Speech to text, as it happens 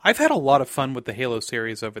I've had a lot of fun with the Halo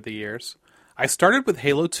series over the years. I started with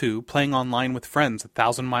Halo 2 playing online with friends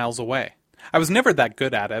 1,000 miles away. I was never that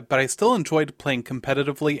good at it, but I still enjoyed playing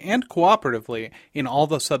competitively and cooperatively in all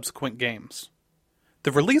the subsequent games.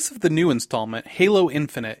 The release of the new installment, Halo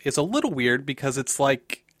Infinite, is a little weird because it's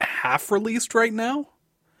like half-released right now.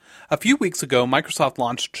 A few weeks ago, Microsoft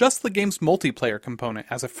launched just the game's multiplayer component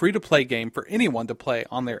as a free-to-play game for anyone to play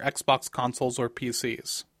on their Xbox consoles or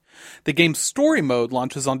PCs. The game's story mode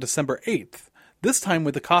launches on December 8th, this time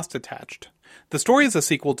with a cost attached. The story is a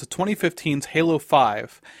sequel to 2015's Halo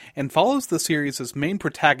 5, and follows the series' main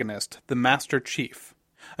protagonist, the Master Chief.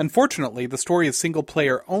 Unfortunately, the story is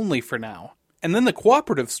single-player only for now, and then the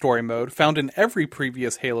cooperative story mode, found in every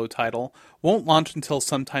previous Halo title, won't launch until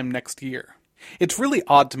sometime next year. It's really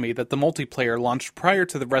odd to me that the multiplayer launched prior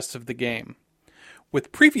to the rest of the game.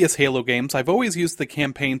 With previous Halo games, I've always used the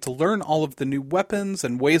campaign to learn all of the new weapons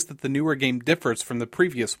and ways that the newer game differs from the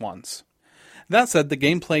previous ones. That said, the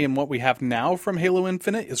gameplay in what we have now from Halo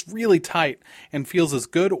Infinite is really tight and feels as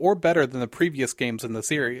good or better than the previous games in the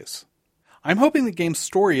series. I'm hoping the game's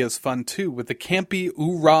story is fun too, with the campy,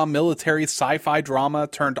 ooh-rah military sci-fi drama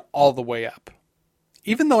turned all the way up.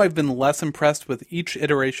 Even though I've been less impressed with each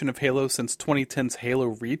iteration of Halo since 2010's Halo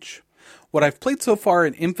Reach, what I've played so far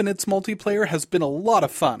in Infinite's multiplayer has been a lot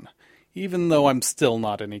of fun, even though I'm still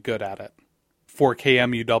not any good at it. For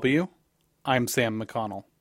KMUW, I'm Sam McConnell.